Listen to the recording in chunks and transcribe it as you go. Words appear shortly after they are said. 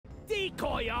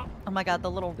Oh my god,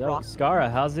 the little So, rock.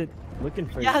 SCARRA, how's it looking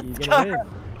for Yeah, you? You gonna SCARRA. live?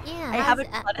 Yeah. I haven't.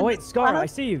 Oh wait, SCARRA, I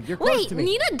see you. You're close to me.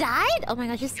 Nina died? Oh my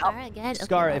gosh, just SCARRA again.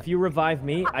 SCARRA, Okay, if you revive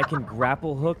me, I can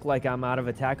grapple hook like I'm out of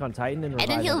Attack on Titan and revive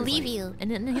and then he'll everybody. leave you. And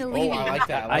then he'll leave you. I like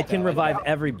that. I can revive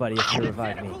everybody if you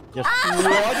revive me. Just. What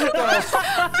the fuck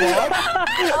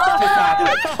just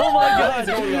happened? Oh my What is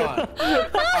god! going on?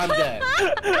 I'm dead.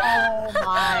 Oh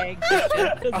my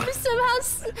goodness. Somehow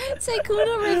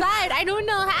SYKKUNO revived. I don't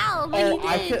know how, but he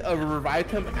I did. could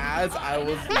revived him as I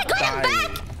was Oh my god, I'm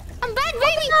dying. back! I'm back, baby!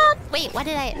 Wait, what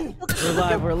did I... We're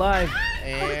live, we're live.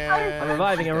 And I'm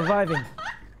reviving.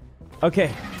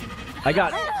 Okay. I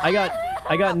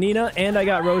got Nina and I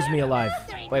got Rosemi alive.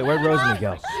 Wait, where'd Rosemi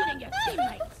go?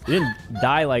 You didn't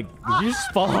die like, did you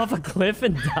just fall off a cliff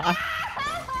and die?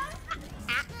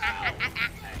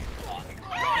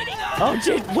 Oh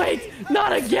shit, wait,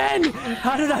 not again!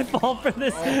 How did I fall for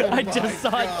this? I just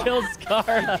saw it kill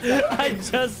SCARRA. I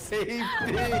just...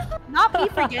 Not me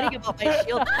forgetting about my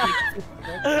shield.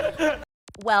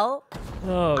 Well,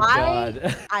 Oh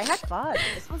god. I had fun.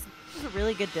 This was a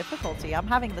really good difficulty. I'm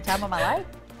having the time of my life.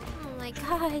 Oh my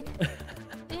god.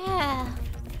 Yeah.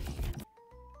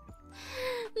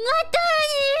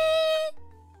 Natani!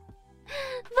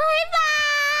 Bye-bye!